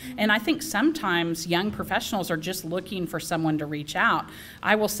board. And I think sometimes young professionals are just looking for someone to reach out.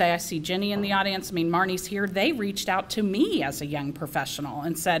 I will say, I see Jenny in the audience. I mean, Marnie's here. They reached out to me as a young professional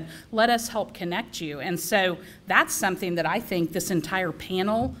and said, let us help connect you. And so that's something that I think this entire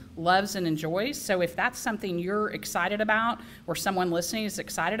panel loves and enjoys. So if that's something you're excited about or someone listening is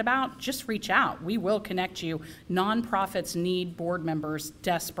excited about, just reach out. We will connect you. Nonprofits need board members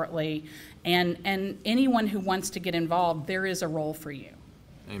desperately. And anyone who wants to get involved, there is a role for you.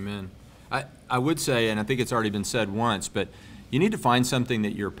 Amen. I would say, and I think it's already been said once, but you need to find something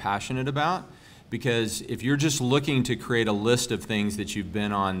that you're passionate about, because if you're just looking to create a list of things that you've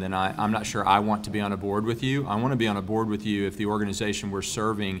been on, then I'm not sure I want to be on a board with you. I want to be on a board with you if the organization we're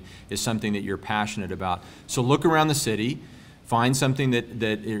serving is something that you're passionate about. So look around the city, find something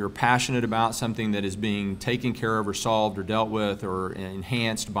that you're passionate about, something that is being taken care of or solved or dealt with or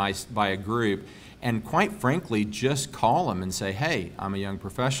enhanced by a group, and quite frankly, just call them and say, hey, I'm a young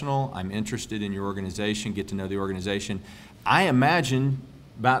professional, I'm interested in your organization, get to know the organization. I imagine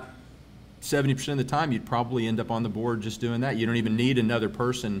about 70% of the time you'd probably end up on the board just doing that. You don't even need another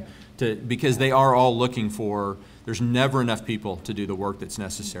person because they are all looking for, there's never enough people to do the work that's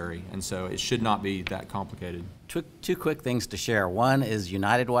necessary, and so it should not be that complicated. Two quick things to share. One is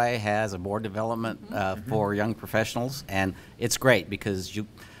United Way has a board development for young professionals, and it's great because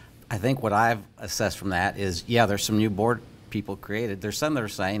I think what I've assessed from that is, yeah, there's some new board people created. There's some that are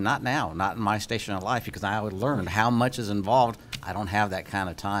saying, not now, not in my station of life, because I would learn how much is involved. I don't have that kind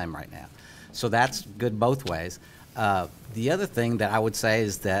of time right now. So that's good both ways. The other thing that I would say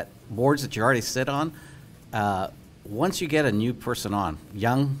is that boards that you already sit on, once you get a new person on,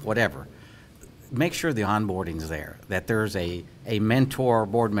 young, whatever, make sure the onboarding's there, that there's a mentor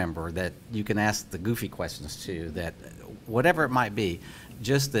board member that you can ask the goofy questions to, that whatever it might be,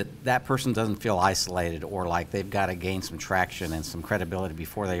 just that person doesn't feel isolated or like they've got to gain some traction and some credibility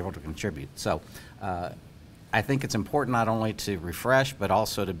before they're able to contribute. So I think it's important not only to refresh, but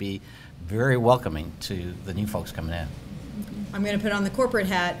also to be very welcoming to the new folks coming in. I'm going to put on the corporate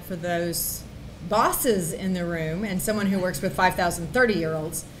hat for those bosses in the room and someone who works with 5,000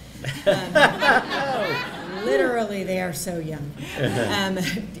 30-year-olds. Literally, they are so young.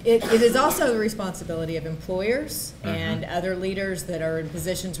 It is also the responsibility of employers and other leaders that are in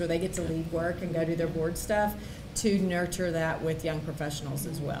positions where they get to lead work and go do their board stuff to nurture that with young professionals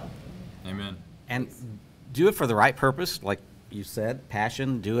as well. Amen. And do it for the right purpose, like you said,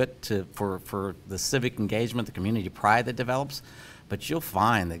 passion. Do it for the civic engagement, the community pride that develops. But you'll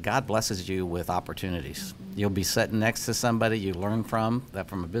find that God blesses you with opportunities. You'll be sitting next to somebody you learn from, that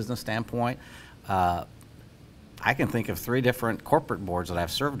from a business standpoint. I can think of 3 different corporate boards that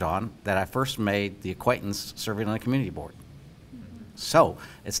I've served on that I first made the acquaintance serving on a community board. So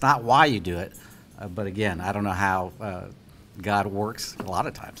it's not why you do it, but again, I don't know how God works a lot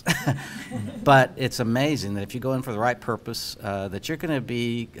of times. But it's amazing that if you go in for the right purpose, that you're going to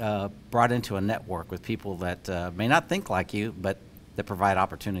be brought into a network with people that may not think like you, but that provide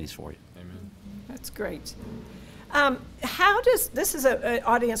opportunities for you. Amen. That's great. This is an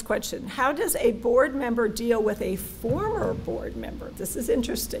audience question, how does a board member deal with a former board member, this is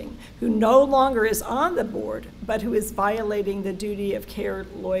interesting, who no longer is on the board, but who is violating the duty of care,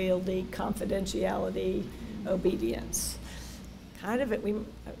 loyalty, confidentiality, obedience?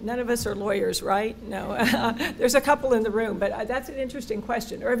 None of us are lawyers, right? No, there's a couple in the room, but that's an interesting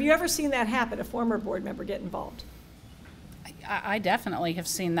question. Or have you ever seen that happen, a former board member get involved? I definitely have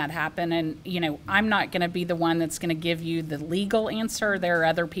seen that happen, and I'm not going to be the one that's going to give you the legal answer. There are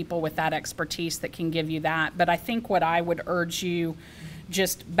other people with that expertise that can give you that, but I think what I would urge you,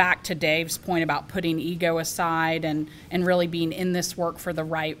 just back to Dave's point about putting ego aside and really being in this work for the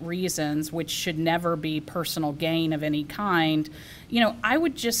right reasons, which should never be personal gain of any kind, I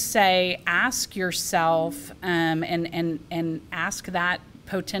would just say ask yourself and ask that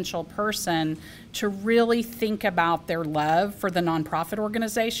potential person to really think about their love for the nonprofit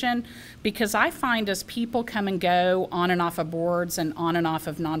organization, because I find as people come and go on and off of boards and on and off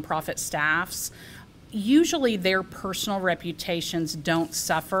of nonprofit staffs, usually their personal reputations don't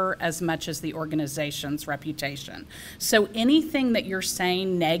suffer as much as the organization's reputation. So anything that you're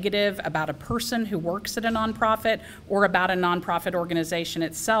saying negative about a person who works at a nonprofit or about a nonprofit organization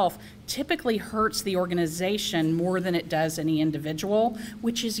itself typically hurts the organization more than it does any individual,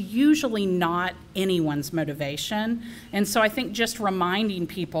 which is usually not anyone's motivation. And so I think just reminding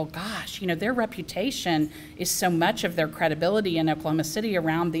people, gosh, their reputation is so much of their credibility in Oklahoma City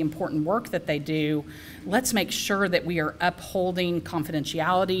around the important work that they do. Let's make sure that we are upholding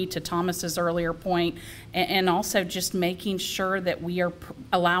confidentiality, to Thomas's earlier point, and also just making sure that we are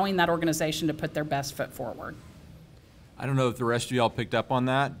allowing that organization to put their best foot forward. I don't know if the rest of y'all picked up on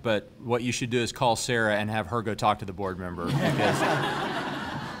that, but what you should do is call Sarah and have her go talk to the board member,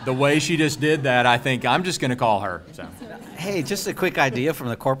 because the way she just did that, I think I'm just going to call her. So. Hey, just a quick idea from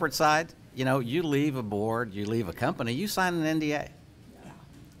the corporate side. You leave a board, you leave a company, you sign an NDA.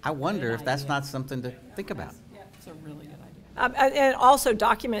 I wonder if that's not something to think about. It's a really good idea. And also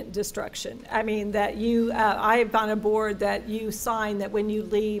document destruction. I mean, that I've on a board that you sign that when you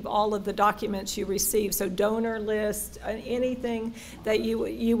leave, all of the documents you receive, so donor list, anything, that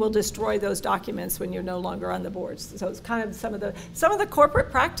you will destroy those documents when you're no longer on the boards. So it's kind of some of the corporate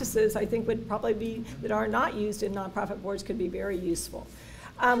practices I think would probably be, that are not used in nonprofit boards, could be very useful.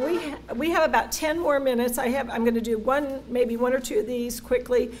 We have about 10 more minutes. I'm going to do maybe one or two of these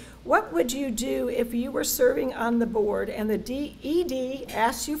quickly. What would you do if you were serving on the board and the ED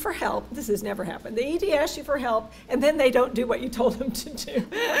asked you for help? This has never happened. The ED asked you for help, and then they don't do what you told them to do.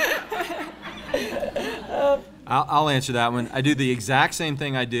 I'll answer that one. I do the exact same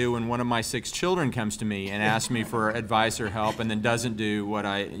thing I do when one of my 6 children comes to me and asks me for advice or help and then doesn't do what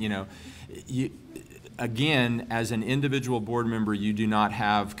again, as an individual board member, you do not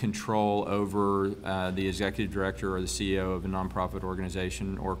have control over the executive director or the CEO of a nonprofit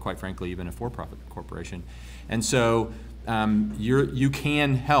organization, or quite frankly, even a for-profit corporation. And so you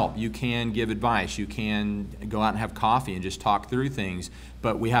can help, you can give advice, you can go out and have coffee and just talk through things,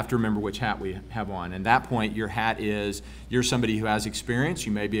 but we have to remember which hat we have on. And at that point, your hat is, you're somebody who has experience,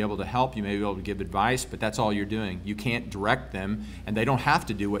 you may be able to help, you may be able to give advice, but that's all you're doing. You can't direct them, and they don't have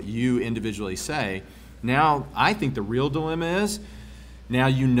to do what you individually say. Now, I think the real dilemma is, now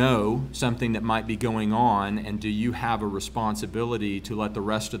you know something that might be going on, and do you have a responsibility to let the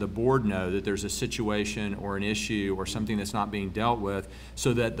rest of the board know that there's a situation or an issue or something that's not being dealt with,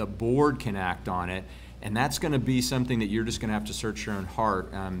 so that the board can act on it? And that's going to be something that you're just going to have to search your own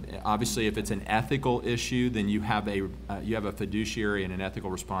heart. Obviously, if it's an ethical issue, then you have a fiduciary and an ethical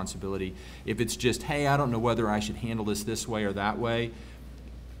responsibility. If it's just, hey, I don't know whether I should handle this way or that way,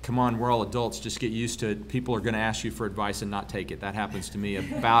 come on, we're all adults, just get used to it. People are going to ask you for advice and not take it. That happens to me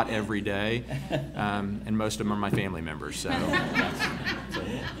about every day, and most of them are my family members. So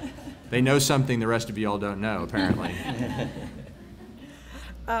they know something the rest of you all don't know, apparently.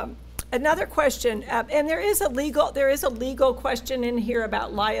 Another question, and there is a legal question in here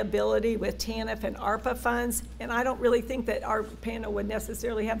about liability with TANF and ARPA funds, and I don't really think that our panel would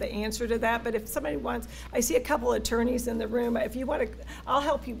necessarily have the answer to that, but if somebody wants, I see a couple attorneys in the room. If you want to, I'll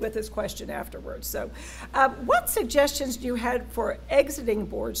help you with this question afterwards. So what suggestions do you have for exiting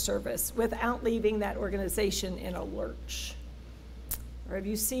board service without leaving that organization in a lurch? Or have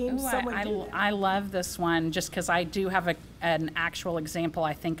you seen someone do that? I love this one just because I do have an actual example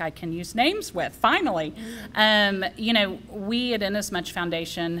I think I can use names with, finally. You know, we at Inasmuch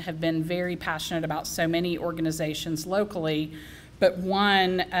Foundation have been very passionate about so many organizations locally, but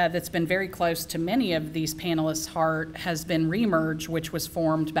one that's been very close to many of these panelists' heart has been Remerge, which was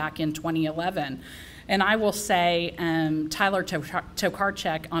formed back in 2011. And I will say Tyler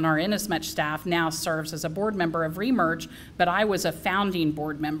Tokarczuk on our Inasmuch staff now serves as a board member of Remerge, but I was a founding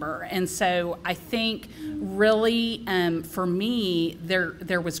board member. And so I think really for me,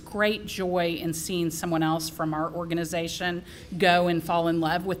 there was great joy in seeing someone else from our organization go and fall in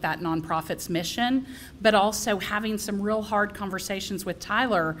love with that nonprofit's mission, but also having some real hard conversations with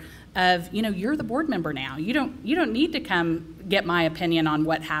Tyler of, you know, you're the board member now. You don't need to come get my opinion on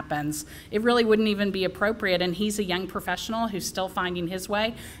what happens. It really wouldn't even be appropriate. And he's a young professional who's still finding his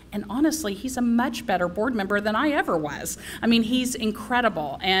way. And honestly, he's a much better board member than I ever was. I mean, he's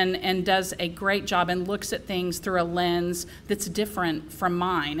incredible and does a great job and looks at things through a lens that's different from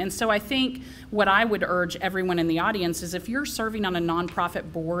mine. And so I think what I would urge everyone in the audience is if you're serving on a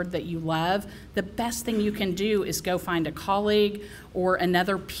nonprofit board that you love, the best thing you can do is go find a colleague or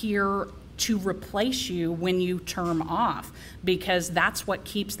another peer to replace you when you term off, because that's what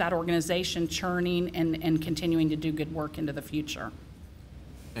keeps that organization churning and continuing to do good work into the future.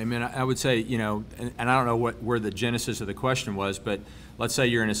 I mean, I would say, you know, and I don't know where the genesis of the question was, but let's say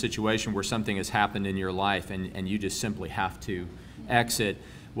you're in a situation where something has happened in your life and you just simply have to exit.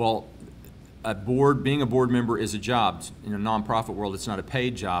 Well, being a board member is a job. In a nonprofit world, it's not a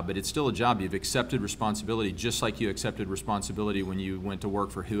paid job, but it's still a job. You've accepted responsibility just like you accepted responsibility when you went to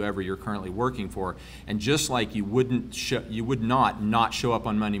work for whoever you're currently working for. And just like you would not show up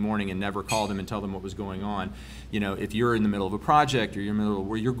on Monday morning and never call them and tell them what was going on. You know, if you're in the middle of a project or you're in the middle of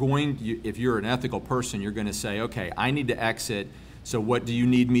where if you're an ethical person, you're going to say, okay, I need to exit. So what do you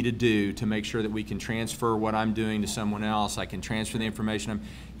need me to do to make sure that we can transfer what I'm doing to someone else? I can transfer the information.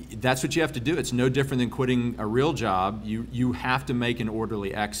 That's what you have to do. It's no different than quitting a real job. You have to make an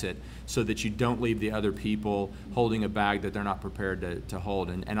orderly exit so that you don't leave the other people holding a bag that they're not prepared to hold.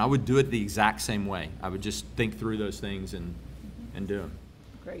 And I would do it the exact same way. I would just think through those things and do them.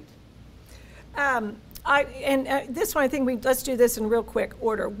 Great. This one, I think let's do this in real quick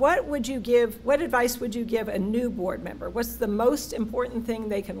order. What advice would you give a new board member? What's the most important thing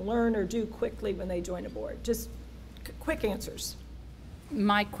they can learn or do quickly when they join a board? Just quick answers.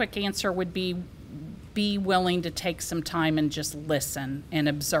 My quick answer would be willing to take some time and just listen and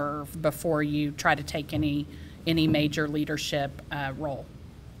observe before you try to take any major leadership role.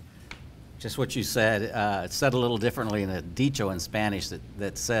 Just what you said, it's said a little differently in a dicho in Spanish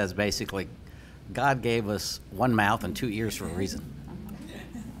that says basically, God gave us one mouth and two ears for a reason.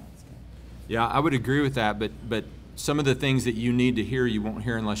 Yeah, I would agree with that, but some of the things that you need to hear, you won't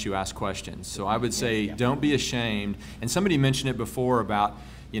hear unless you ask questions. So I would say don't be ashamed. And somebody mentioned it before about,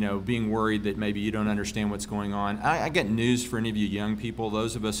 being worried that maybe you don't understand what's going on. I get news for any of you young people,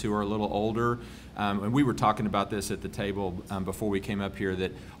 those of us who are a little older, and we were talking about this at the table before we came up here,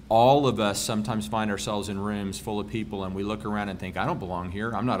 that all of us sometimes find ourselves in rooms full of people and we look around and think, I don't belong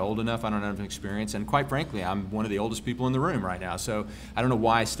here, I'm not old enough, I don't have enough experience, and quite frankly, I'm one of the oldest people in the room right now, so I don't know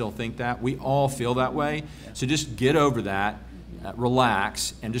why I still think that. We all feel that way, so just get over that.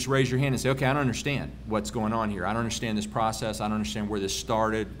 Relax and just raise your hand and say, okay, I don't understand what's going on here. I don't understand this process. I don't understand where this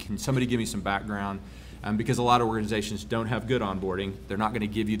started. Can somebody give me some background? Because a lot of organizations don't have good onboarding. They're not going to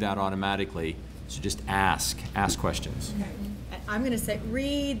give you that automatically. So just ask questions. Okay. I'm going to say,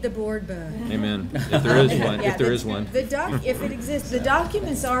 read the board book. Amen. If there is one, Yeah, if there is one. If it exists, the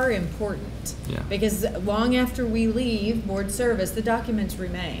documents are important. Yeah. Because long after we leave board service, the documents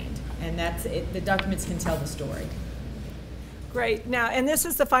remained. And that's it. The documents can tell the story. Great. Now, and this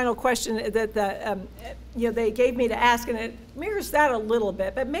is the final question that they gave me to ask, and it mirrors that a little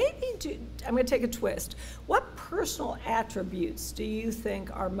bit, but maybe I'm going to take a twist. What personal attributes do you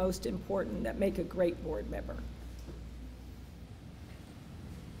think are most important that make a great board member?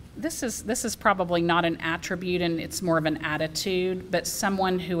 This is probably not an attribute, and it's more of an attitude, but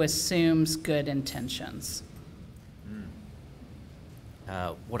someone who assumes good intentions.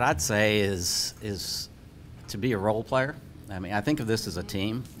 What I'd say is to be a role player. I mean, I think of this as a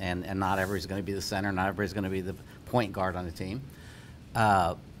team, and not everybody's going to be the center, not everybody's going to be the point guard on the team.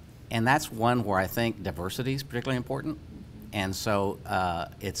 And that's one where I think diversity is particularly important. And so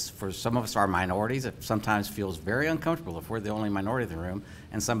it's, for some of us, our minorities, it sometimes feels very uncomfortable if we're the only minority in the room,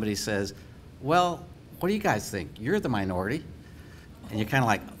 and somebody says, well, what do you guys think? You're the minority. And you're kind of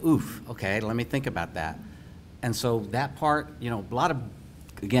like, oof, okay, let me think about that. And so that part, a lot of,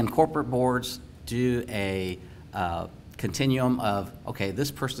 again, corporate boards do a continuum of, okay,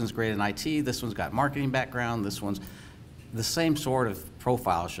 this person's great in IT, this one's got marketing background, this one's, the same sort of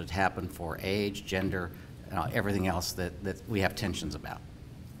profile should happen for age, gender, everything else that we have tensions about.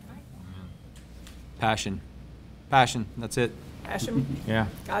 Passion, that's it. Passion? Yeah.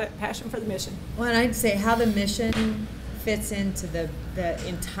 Got it, passion for the mission. Well, and I'd say how the mission fits into the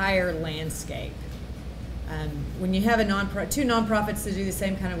entire landscape. When you have two nonprofits that do the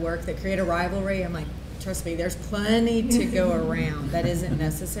same kind of work that create a rivalry, I'm like, trust me, there's plenty to go around. That isn't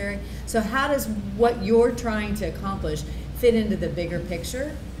necessary. So how does what you're trying to accomplish fit into the bigger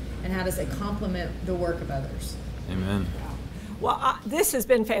picture, and how does it complement the work of others? Amen. Well, this has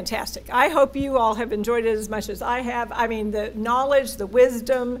been fantastic. I hope you all have enjoyed it as much as I have. I mean, the knowledge, the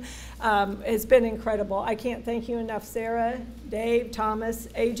wisdom has been incredible. I can't thank you enough, Sarah, Dave, Thomas,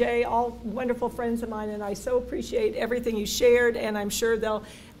 AJ, all wonderful friends of mine, and I so appreciate everything you shared, and I'm sure they'll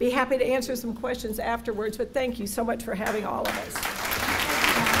be happy to answer some questions afterwards, but thank you so much for having all of us.